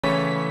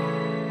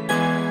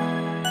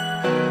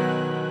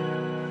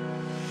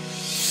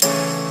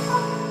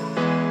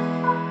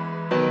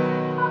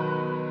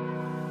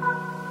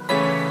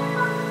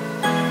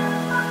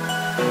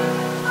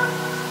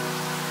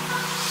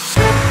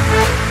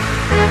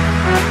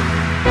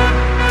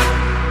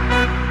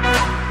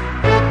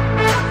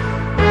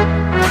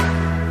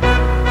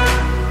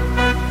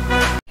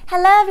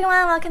Hello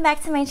everyone, welcome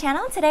back to my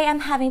channel. Today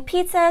I'm having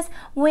pizzas,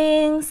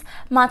 wings,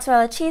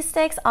 mozzarella cheese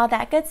sticks, all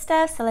that good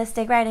stuff. So let's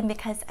dig right in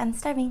because I'm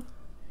starving.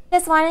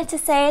 Just wanted to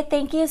say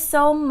thank you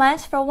so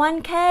much for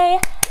 1K.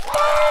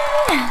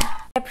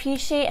 I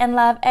appreciate and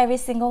love every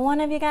single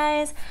one of you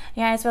guys.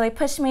 You guys really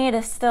push me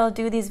to still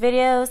do these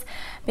videos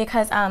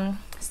because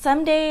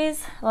some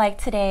days like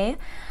today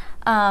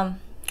are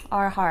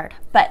hard,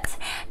 but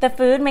the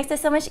food makes it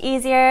so much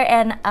easier,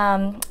 and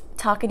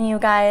talking to you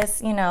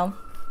guys, you know.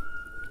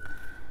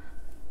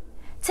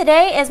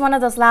 Today is one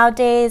of those loud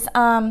days.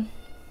 Alright,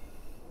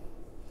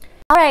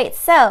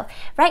 so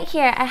right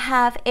here I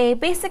have a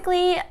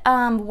basically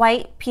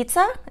white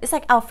pizza. It's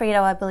like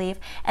Alfredo, I believe.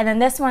 And then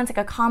this one's like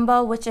a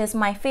combo, which is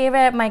my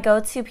favorite, my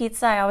go-to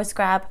pizza. I always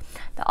grab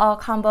the all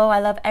combo. I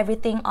love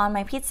everything on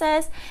my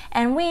pizzas.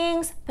 And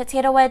wings,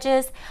 potato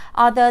wedges,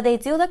 although they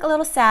do look a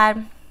little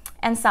sad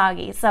and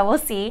soggy, so we'll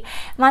see.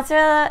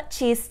 Mozzarella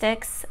cheese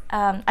sticks.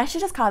 I should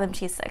just call them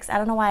cheese sticks. I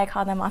don't know why I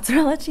call them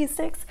mozzarella cheese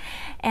sticks.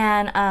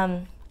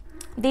 And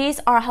these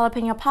are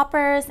jalapeno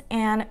poppers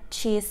and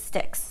cheese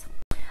sticks.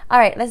 All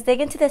right, let's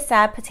dig into the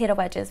sad potato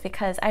wedges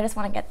because I just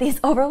want to get these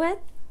over with.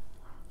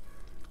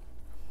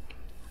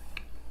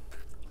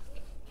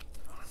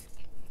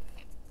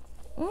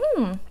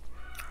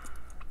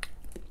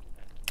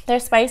 They're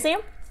spicy,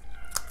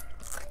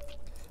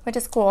 which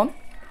is cool.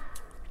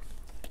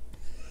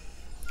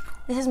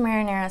 This is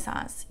marinara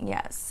sauce.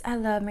 Yes, I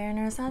love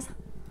marinara sauce.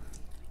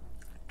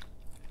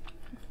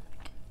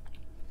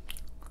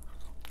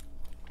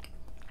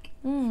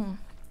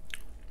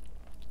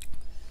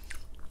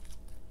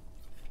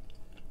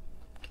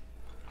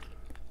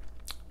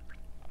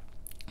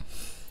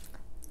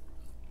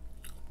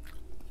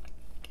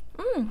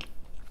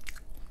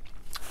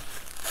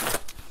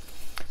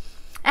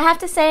 I have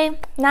to say,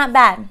 not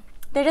bad.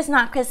 They're just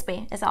not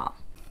crispy, is all.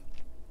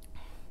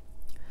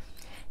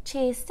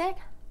 Cheese stick.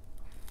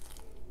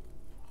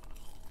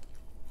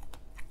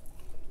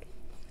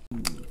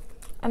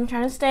 I'm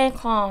trying to stay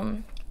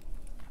calm,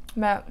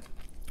 but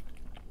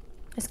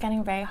it's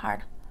getting very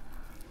hard.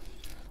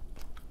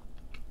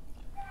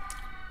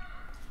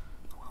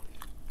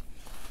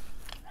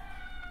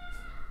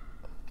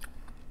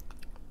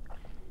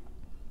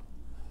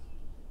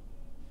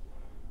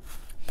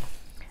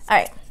 All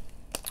right,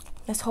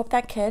 let's hope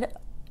that kid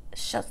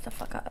shuts the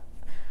fuck up.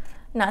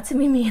 Not to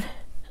be mean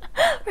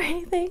or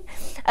anything.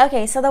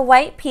 Okay, so the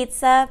white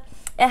pizza,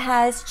 it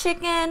has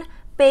chicken,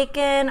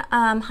 bacon,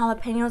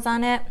 jalapenos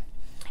on it.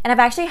 And I've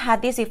actually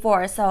had these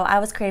before, so I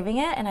was craving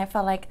it and I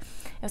felt like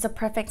it was a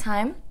perfect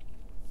time.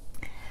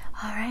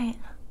 All right.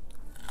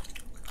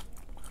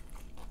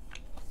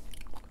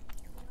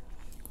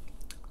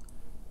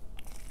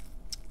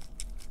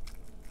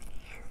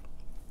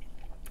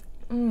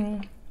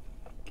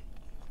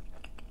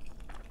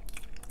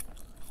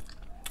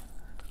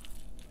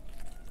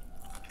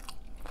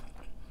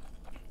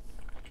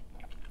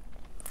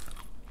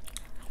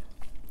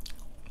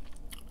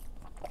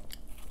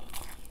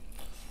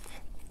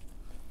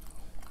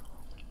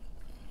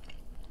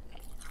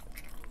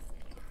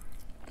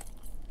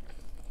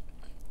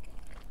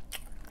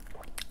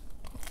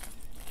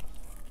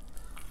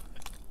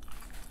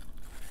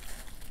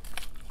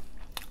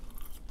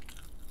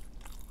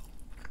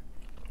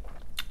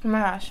 Oh my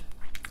gosh.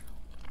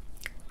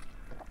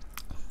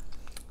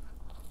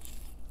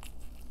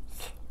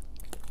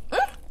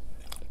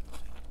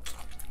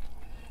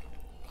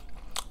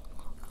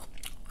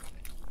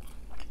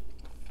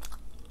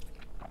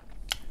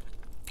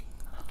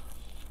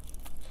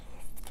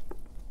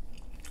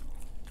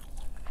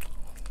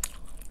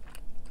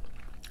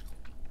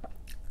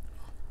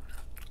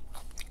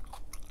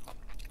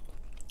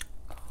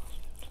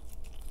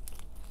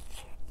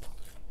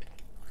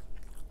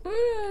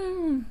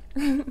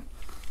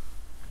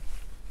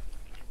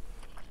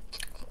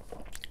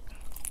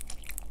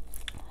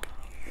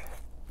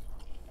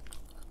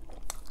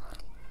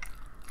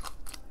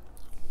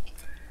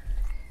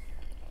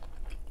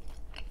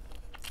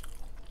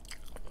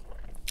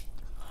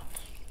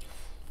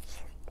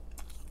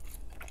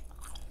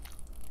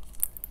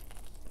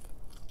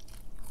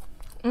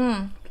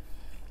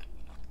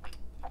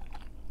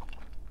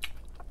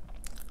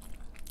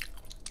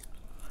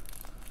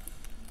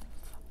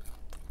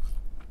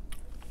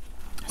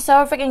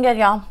 So freaking good,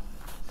 y'all.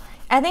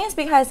 I think it's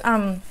because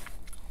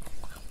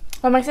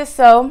what makes it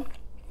so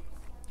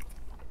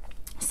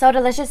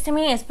delicious to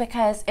me is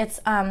because it's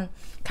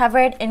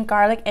covered in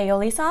garlic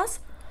aioli sauce,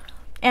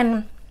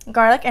 and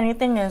garlic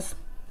anything is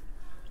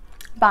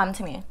bomb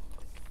to me.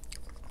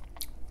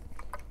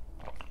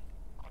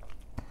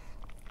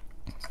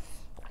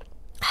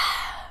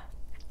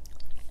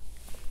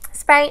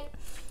 Sprite.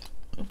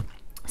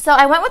 So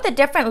I went with a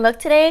different look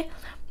today.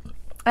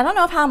 I don't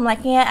know how I'm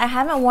liking it. I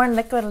haven't worn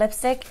liquid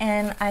lipstick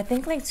in I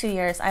think like 2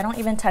 years. I don't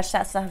even touch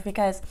that stuff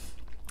because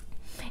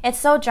it's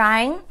so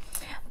drying.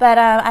 But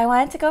I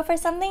wanted to go for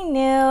something new,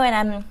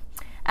 and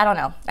I don't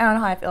know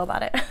how I feel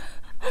about it.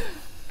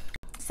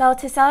 So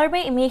to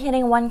celebrate me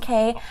hitting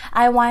 1K,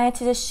 I wanted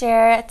to just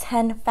share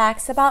 10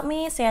 facts about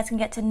me so you guys can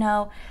get to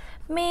know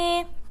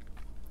me.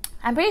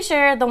 I'm pretty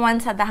sure the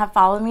ones that have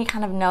followed me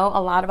kind of know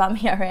a lot about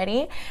me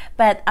already,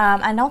 but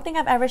I don't think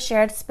I've ever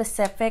shared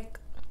specific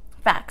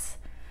facts.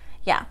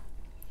 Yeah.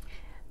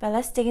 But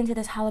let's dig into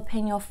this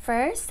jalapeno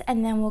first,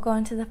 and then we'll go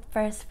into the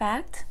first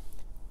fact.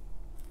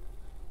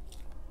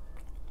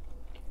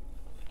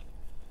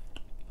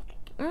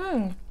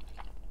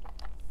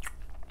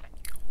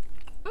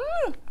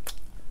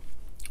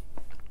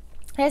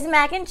 There's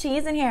mac and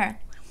cheese in here.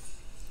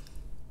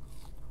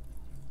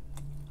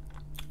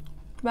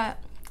 But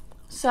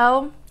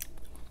so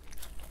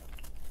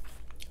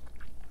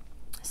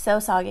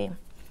soggy.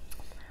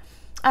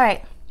 All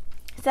right,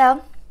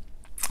 so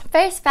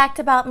first fact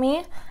about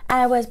me,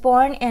 I was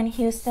born in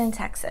Houston,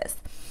 Texas.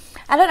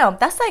 I don't know,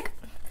 that's like,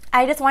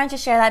 I just wanted to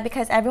share that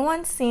because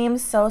everyone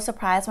seems so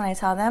surprised when I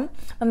tell them,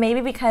 but maybe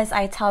because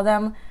I tell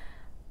them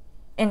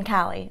in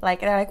Cali.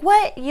 Like, they're like,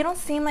 what? You don't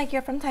seem like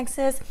you're from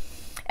Texas.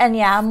 And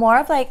yeah, I'm more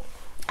of like,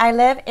 I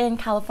live in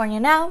California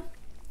now,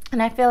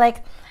 and I feel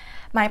like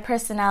my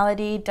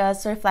personality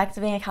does reflect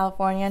being a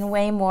Californian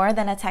way more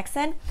than a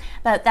Texan,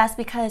 but that's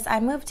because I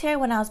moved here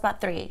when I was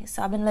about 3,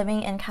 so I've been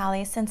living in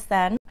Cali since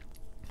then.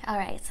 All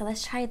right, so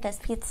let's try this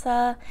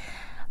pizza.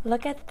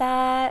 Look at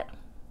that.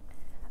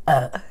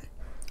 Oh,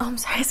 I'm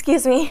sorry,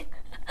 excuse me.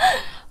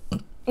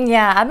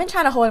 Yeah, I've been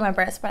trying to hold my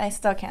breath, but I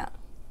still can't.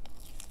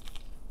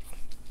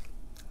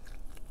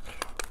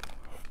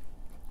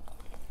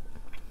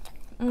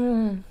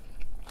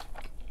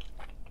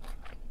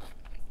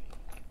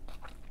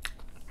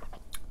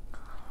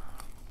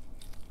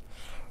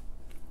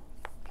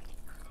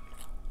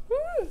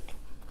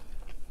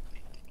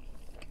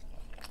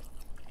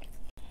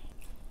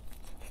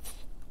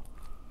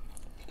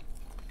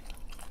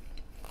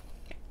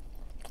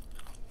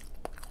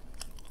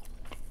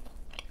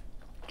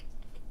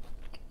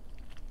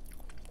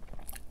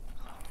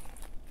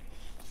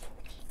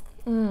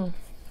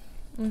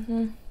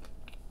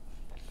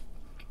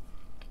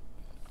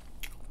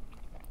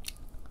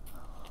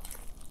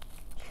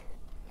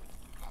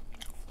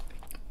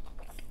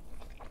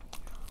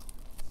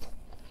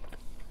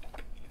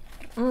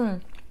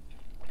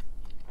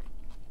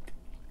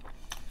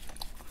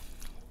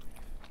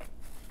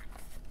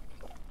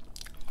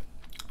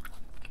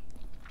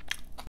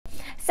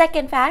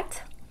 Second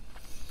fact,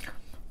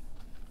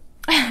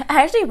 I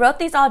actually wrote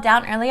these all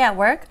down early at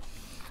work,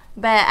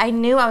 but I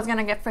knew I was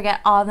gonna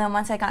forget all of them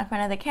once I got in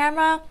front of the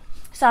camera,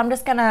 so I'm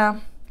just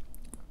gonna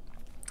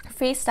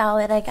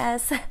freestyle it, I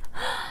guess. All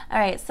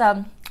right,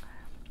 so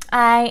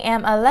I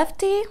am a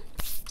lefty.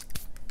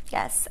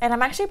 Yes, and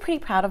I'm actually pretty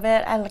proud of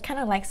it. I kind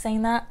of like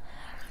saying that.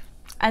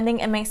 I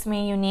think it makes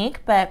me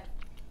unique, but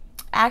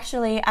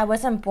actually I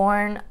wasn't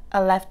born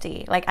a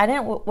lefty. Like, I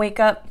didn't wake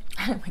up,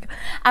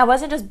 I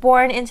wasn't just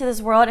born into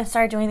this world and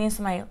started doing things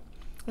with my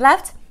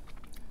left.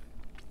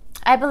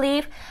 I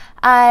believe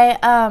I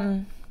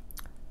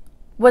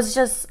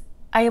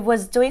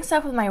was doing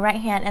stuff with my right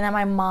hand, and then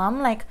my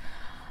mom, like,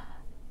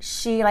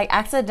 she like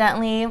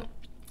accidentally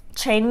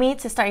trained me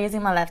to start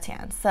using my left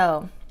hand.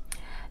 So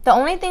the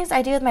only things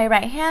I do with my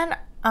right hand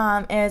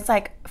is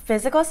like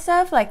physical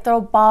stuff, like throw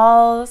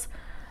balls.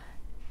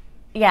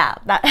 Yeah,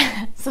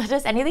 that so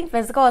just anything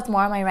physical is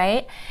more on my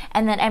right,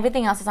 and then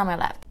everything else is on my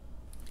left.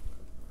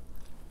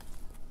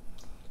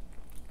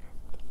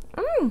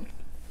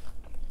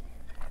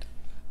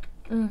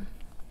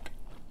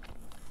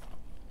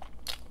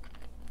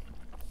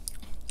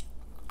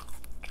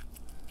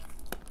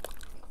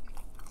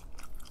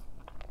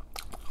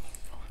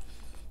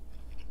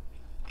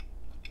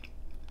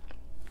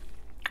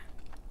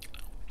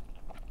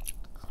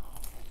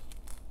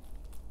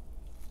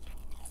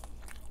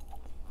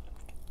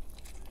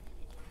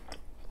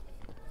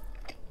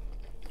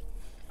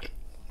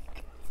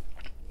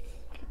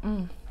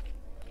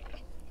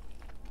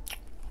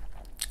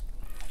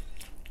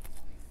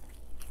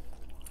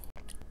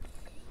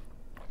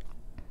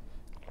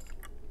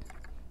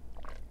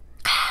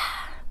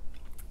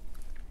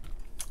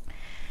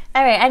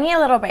 All right, I need a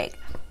little break.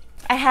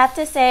 I have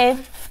to say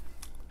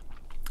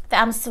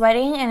that I'm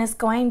sweating and it's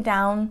going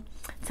down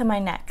to my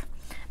neck.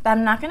 But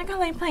I'm not gonna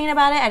complain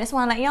about it. I just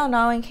wanna let y'all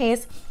know in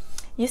case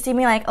you see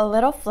me like a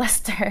little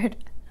flustered.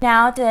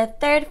 Now to the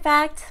third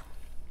fact.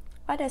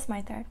 What is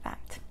my third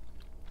fact?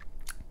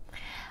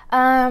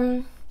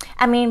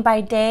 I mean,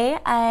 by day,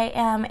 I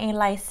am a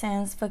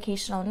licensed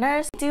vocational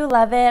nurse. I do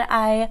love it.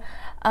 I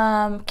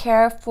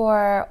care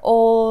for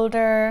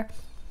older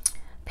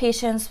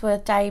patients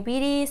with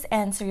diabetes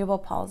and cerebral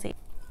palsy.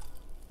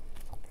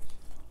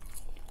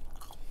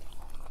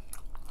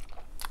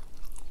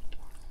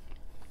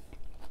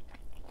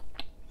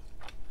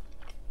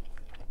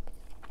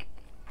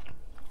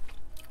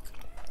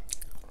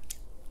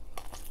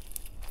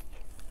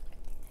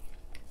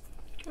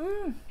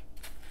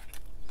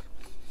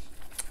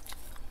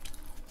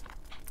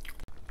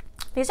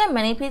 These are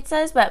mini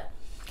pizzas, but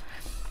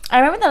I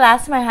remember the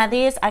last time I had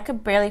these, I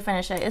could barely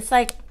finish it. It's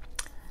like,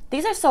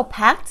 these are so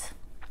packed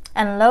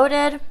and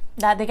loaded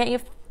that they get you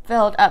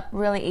filled up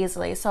really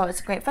easily, so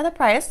it's great for the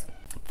price.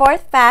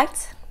 Fourth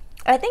fact,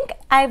 I think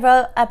I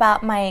wrote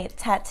about my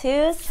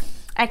tattoos.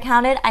 I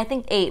counted, I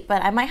think 8,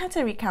 but I might have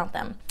to recount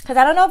them. Because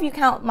I don't know if you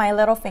count my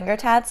little finger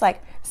tats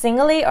like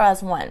singly or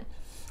as one.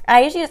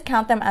 I usually just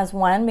count them as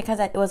one because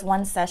it was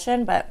one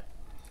session, but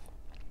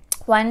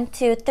 1,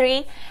 2,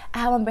 3. I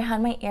have one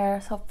behind my ear,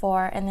 so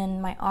 4, and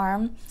then my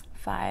arm,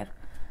 5,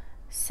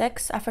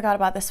 6. I forgot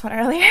about this one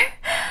earlier.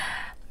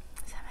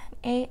 7,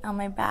 8 on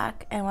my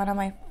back, and 1 on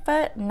my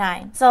foot,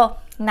 9. So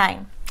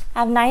 9. I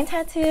have 9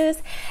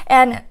 tattoos,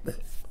 and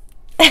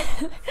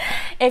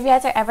if you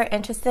guys are ever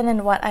interested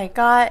in what I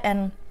got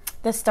and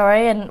the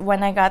story and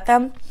when I got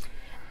them,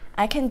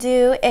 I can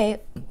do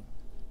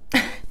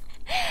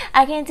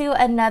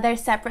another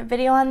separate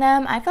video on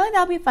them. I feel like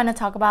that'll be fun to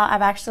talk about.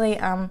 I've actually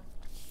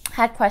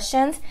had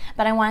questions,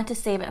 but I wanted to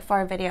save it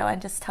for a video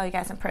and just tell you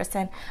guys in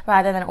person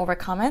rather than over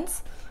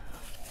comments.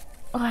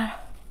 Oh,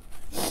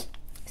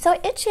 so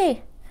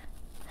itchy.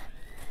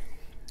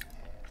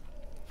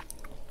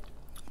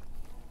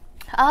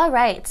 All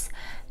right,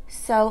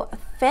 so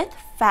 5th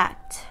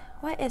fact.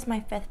 What is my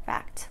 5th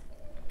fact?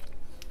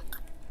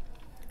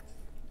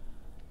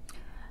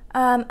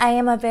 I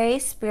am a very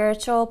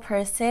spiritual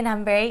person.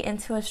 I'm very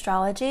into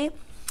astrology.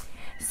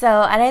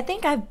 So, and I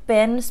think I've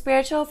been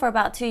spiritual for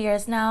about 2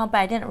 years now, but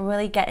I didn't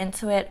really get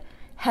into it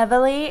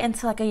heavily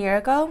until like a year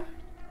ago,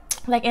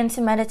 like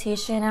into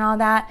meditation and all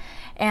that.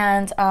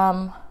 And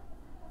I'm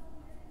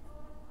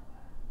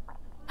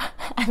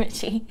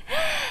itchy.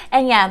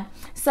 And yeah,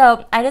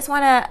 so I just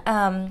want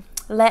to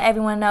let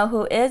everyone know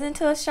who is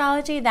into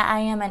astrology that I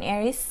am an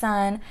Aries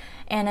sun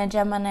and a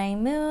Gemini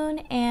moon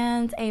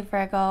and a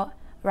Virgo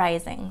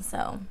rising.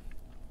 So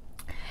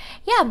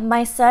yeah,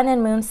 my sun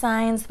and moon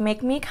signs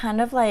make me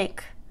kind of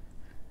like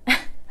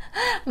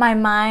my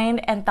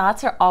mind and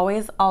thoughts are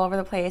always all over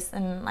the place,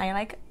 and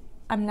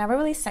I'm never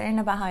really certain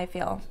about how I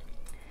feel.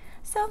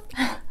 So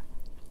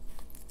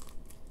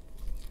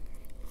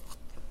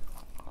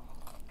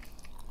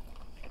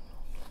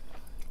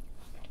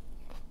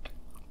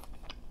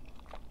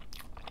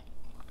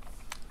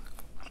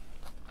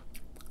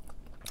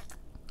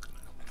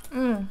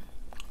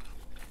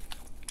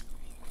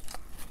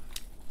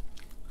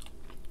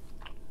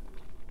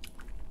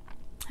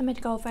I'm going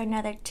to go for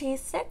another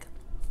cheese stick.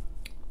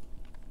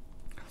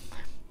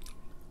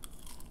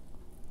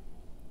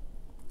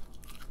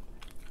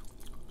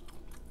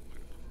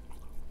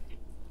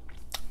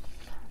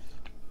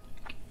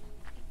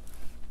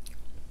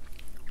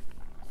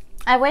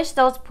 I wish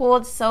those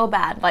pulled so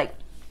bad. Like,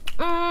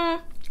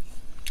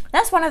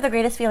 that's one of the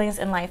greatest feelings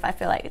in life, I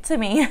feel like, to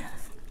me.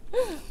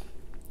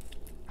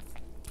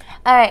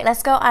 All right,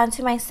 let's go on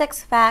to my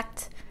 6th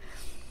fact.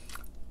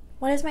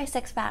 What is my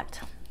 6th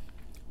fact?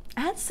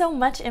 I had so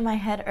much in my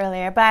head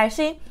earlier, but I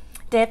actually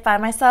did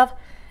find myself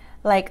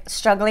like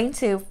struggling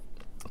to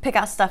pick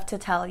out stuff to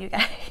tell you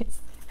guys.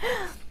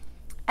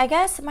 I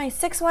guess my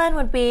 6th one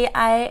would be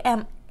I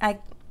am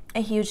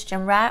a huge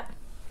gym rat.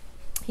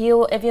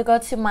 If you go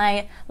to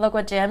my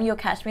local gym, you'll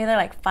catch me there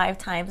like 5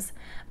 times,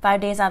 5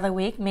 days out of the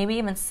week, maybe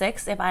even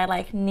 6 if I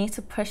like need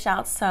to push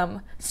out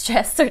some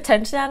stress or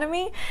tension out of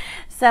me.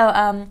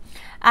 So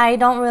I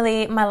don't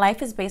really, my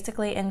life is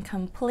basically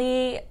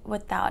incomplete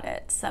without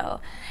it.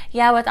 So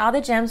yeah, with all the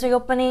gyms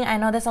reopening, I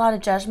know there's a lot of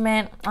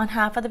judgment on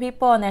half of the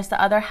people, and there's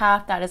the other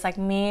half that is like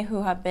me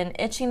who have been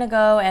itching to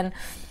go, and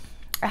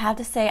I have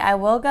to say I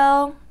will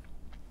go.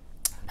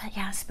 But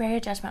yeah, spare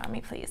your judgment on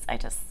me, please.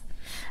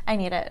 I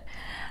need it.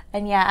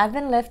 And yeah, I've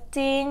been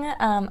lifting.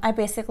 I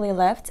basically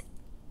lift.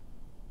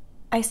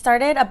 I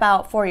started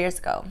about 4 years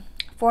ago,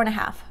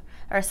 4.5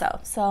 or so.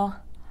 So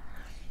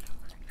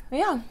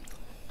yeah.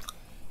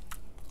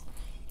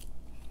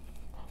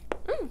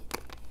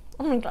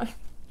 Oh my gosh.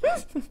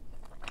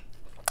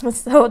 I'm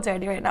so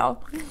dirty right now.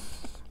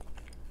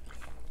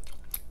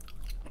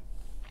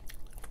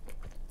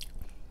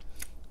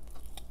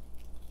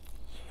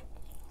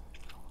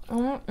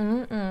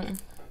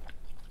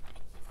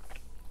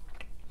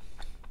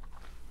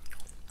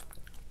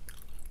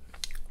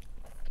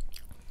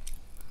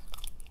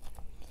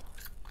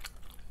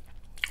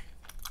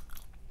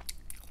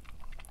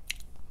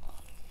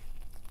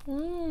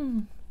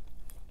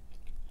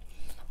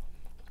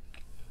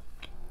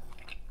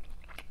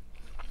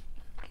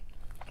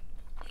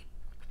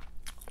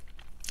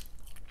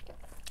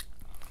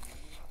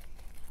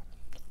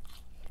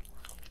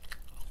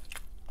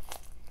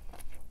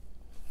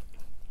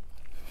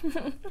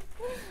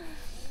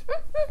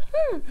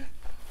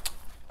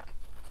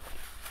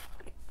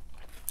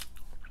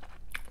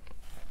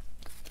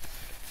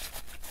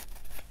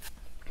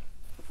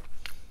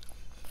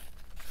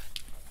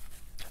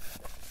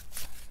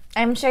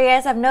 I'm sure you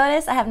guys have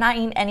noticed I have not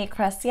eaten any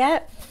crust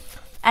yet.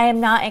 I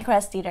am not a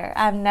crust eater.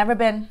 I've never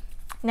been,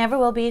 never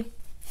will be.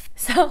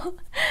 So,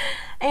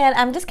 and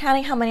I'm just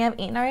counting how many I've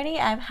eaten already.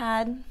 I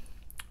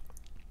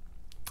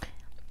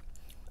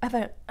have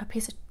a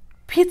piece of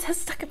pizza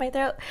stuck in my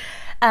throat.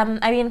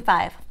 I've eaten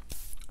 5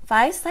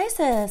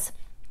 slices.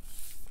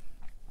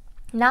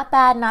 Not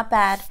bad, not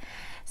bad.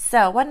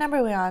 So what number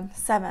are we on?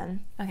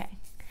 7. Okay.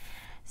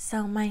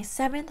 So my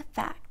 7th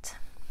fact.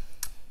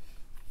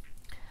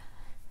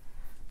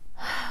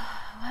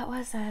 What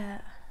was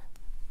it?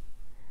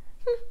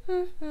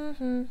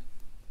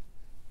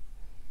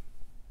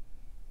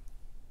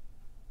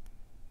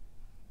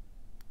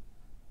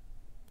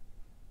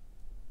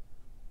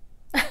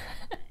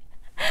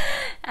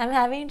 I'm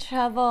having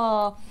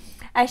trouble.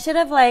 I should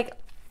have like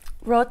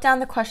wrote down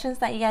the questions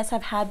that you guys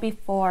have had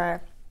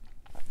before.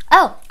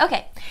 Oh,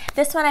 okay.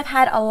 This one I've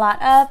had a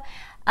lot of.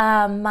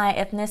 My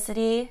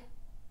ethnicity,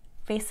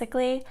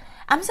 basically.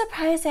 I'm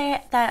surprised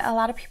that a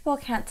lot of people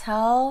can't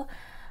tell,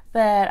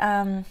 but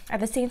at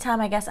the same time,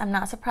 I guess I'm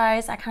not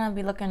surprised. I kind of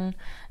be looking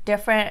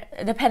different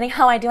depending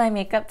how I do my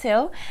makeup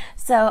too.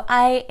 So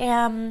I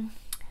am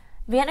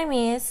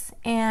Vietnamese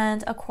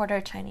and a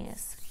quarter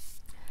Chinese.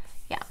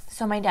 Yeah,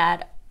 so my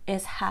dad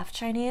is half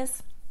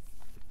Chinese.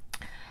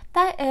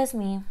 That is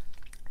me.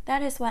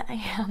 That is what I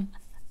am.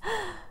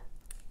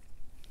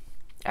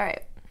 All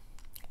right.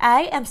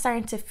 I am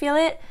starting to feel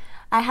it.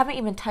 I haven't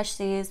even touched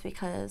these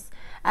because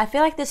I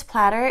feel like this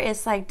platter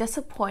is like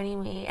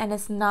disappointing me, and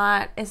it's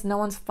no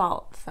one's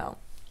fault. So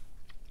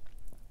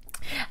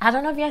I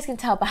don't know if you guys can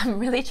tell, but I'm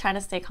really trying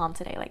to stay calm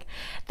today. Like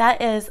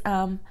that is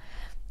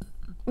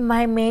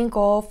my main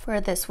goal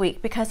for this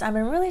week because I've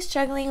been really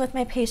struggling with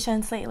my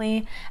patience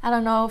lately. I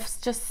don't know if it's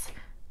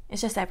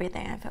just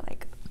everything, I feel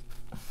like.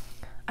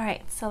 All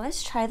right, so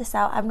let's try this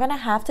out. I'm gonna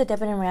have to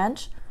dip it in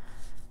ranch.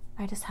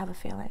 I just have a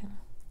feeling.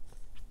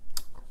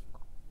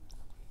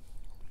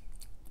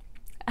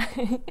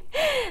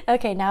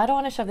 Okay, now I don't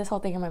want to shove this whole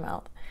thing in my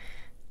mouth.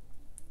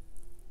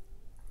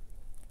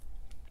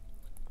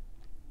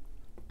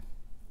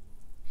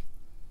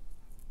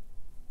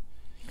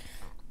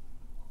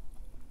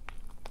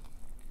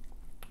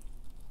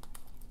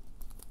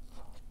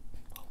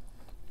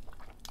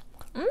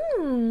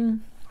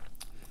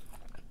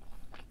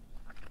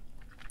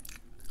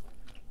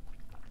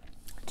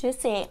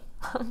 Juicy.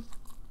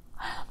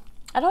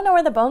 I don't know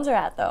where the bones are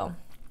at though.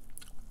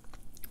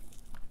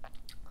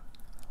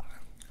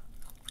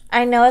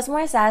 I know it's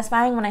more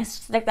satisfying when I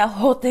stick that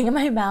whole thing in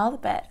my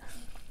mouth, but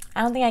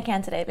I don't think I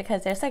can today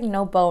because there's like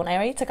no bone. I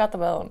already took out the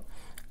bone.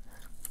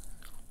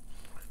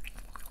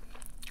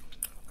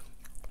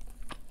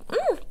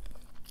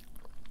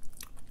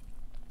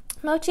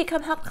 Mochi,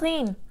 come help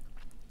clean.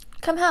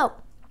 Come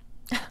help.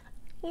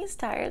 He's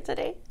tired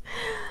today.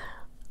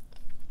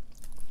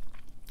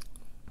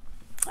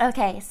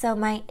 Okay, so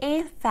my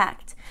 8th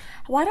fact.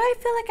 Why do I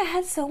feel like I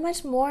had so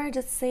much more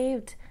just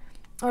saved?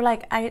 Or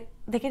like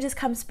they can just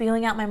come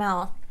spewing out my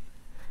mouth.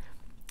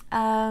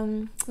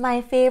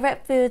 My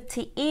favorite food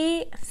to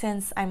eat,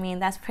 since I mean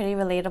that's pretty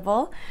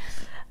relatable,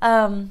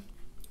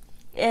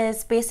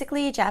 is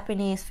basically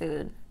Japanese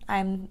food.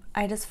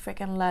 I just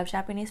freaking love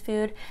Japanese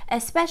food,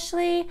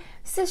 especially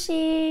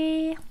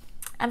sushi.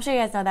 I'm sure you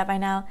guys know that by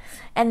now.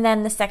 And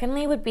then the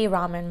secondly would be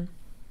ramen.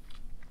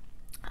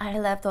 I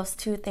love those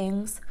two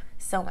things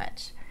so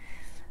much.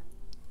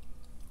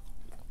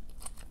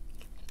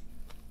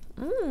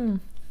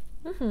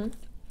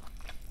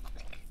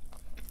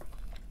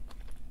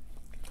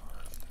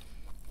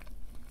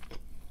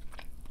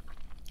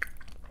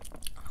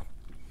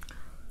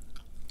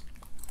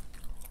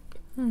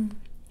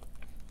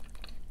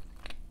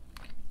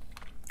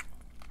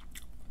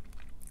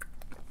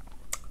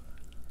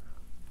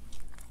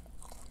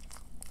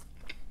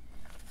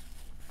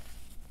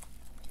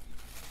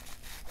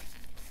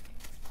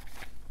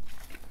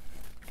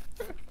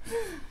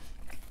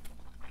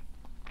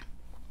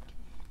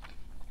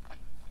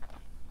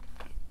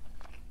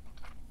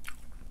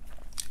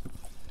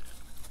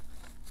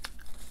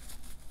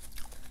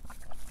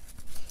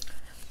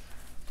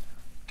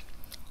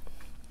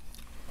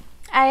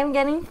 I am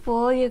getting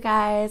full, you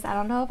guys. I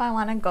don't know if I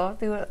want to go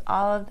through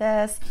all of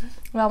this,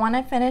 but I want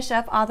to finish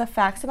up all the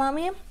facts about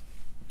me.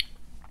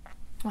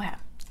 Okay.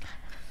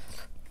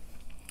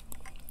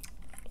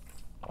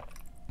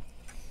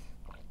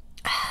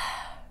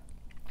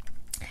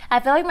 I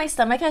feel like my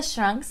stomach has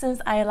shrunk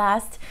since I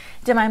last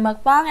did my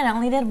mukbang, and I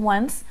only did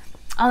once.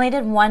 I only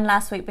did one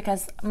last week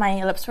because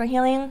my lips were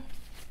healing.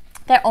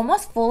 They're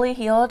almost fully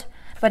healed,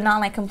 but not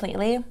like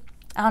completely.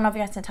 I don't know if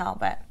you guys can tell,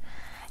 but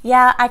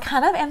yeah, I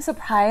kind of am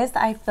surprised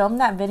that I filmed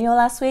that video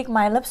last week.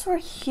 My lips were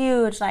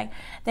huge. Like,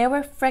 they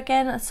were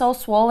freaking so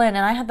swollen,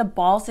 and I had the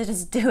balls to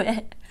just do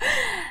it.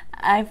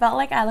 I felt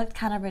like I looked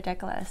kind of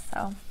ridiculous,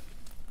 so.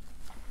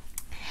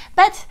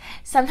 But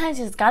sometimes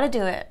you just gotta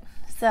do it.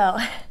 So,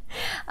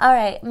 all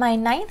right, my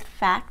 9th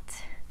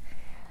fact.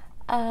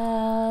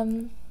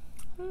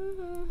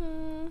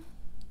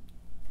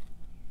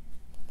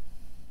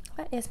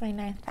 What is my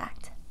 9th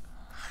fact?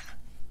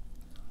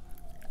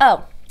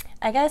 Oh,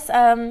 I guess,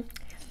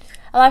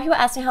 a lot of people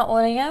ask me how old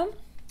I am.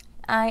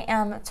 I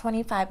am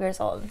 25 years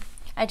old.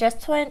 I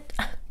just turned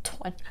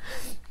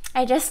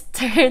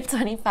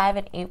 25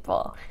 in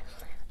April.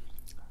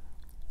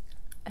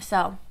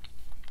 So,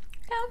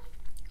 yeah.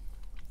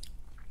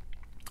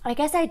 I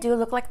guess I do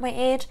look like my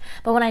age,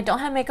 but when I don't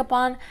have makeup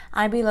on,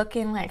 I be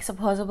looking like,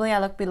 supposedly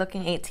I be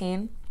looking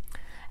 18.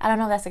 I don't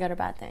know if that's a good or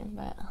bad thing,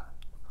 but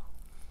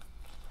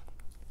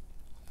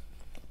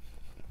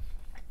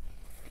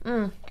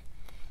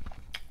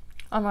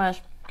oh my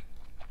gosh.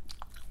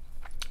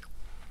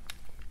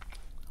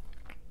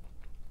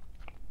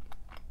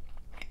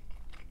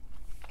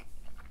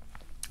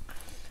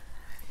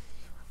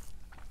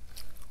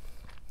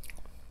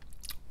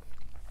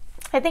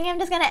 think I'm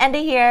just gonna end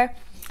it here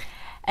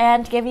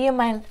and give you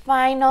my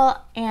final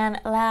and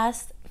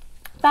last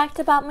fact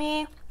about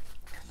me.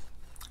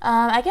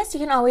 I guess you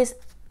can always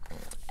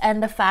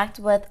end the fact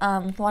with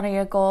what are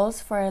your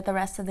goals for the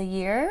rest of the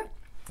year.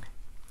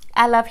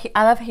 I love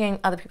hearing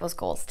other people's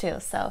goals too.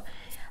 So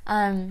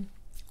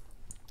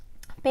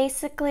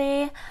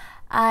basically,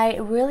 I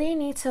really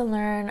need to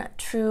learn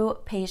true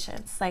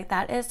patience. Like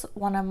that is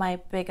one of my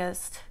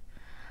biggest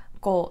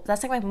goals.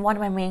 That's like one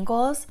of my main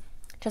goals,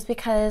 just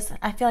because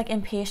I feel like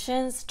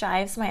impatience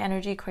drives my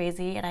energy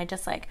crazy, and I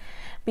just like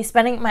be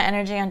spending my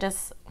energy on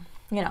just,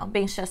 you know,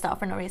 being stressed out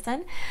for no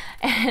reason.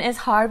 And it's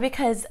hard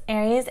because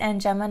Aries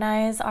and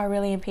Geminis are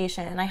really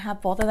impatient, and I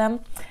have both of them.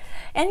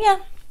 And yeah,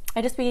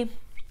 I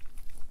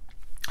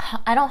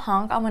don't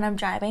honk on when I'm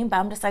driving, but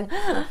I'm just like,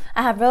 I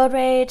have road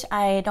rage.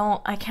 I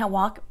can't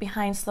walk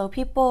behind slow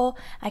people.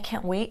 I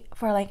can't wait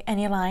for like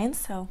any lines.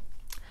 So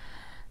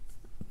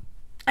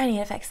I need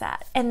to fix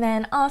that. And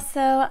then also,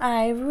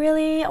 I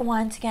really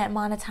want to get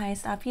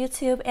monetized off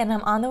YouTube, and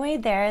I'm on the way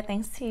there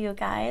thanks to you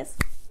guys.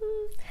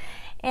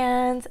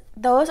 And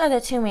those are the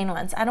two main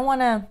ones.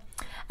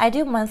 I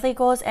do monthly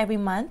goals every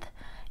month,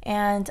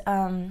 and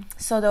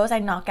so those I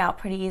knock out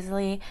pretty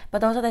easily,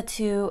 but those are the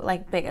two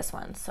like biggest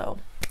ones. So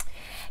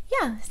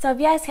yeah, so if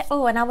you guys,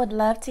 and I would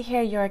love to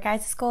hear your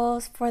guys'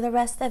 goals for the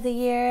rest of the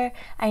year.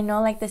 I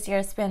know like this year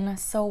has been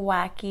so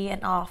wacky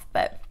and off,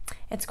 but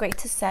it's great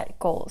to set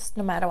goals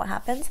no matter what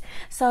happens.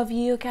 So if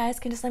you guys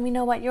can just let me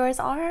know what yours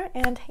are,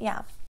 and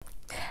yeah.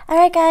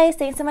 Alright guys,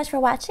 thanks so much for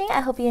watching.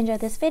 I hope you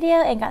enjoyed this video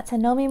and got to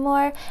know me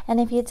more. And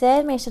if you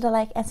did, make sure to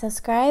like and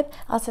subscribe.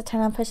 Also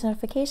turn on push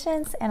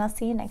notifications, and I'll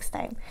see you next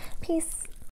time. Peace.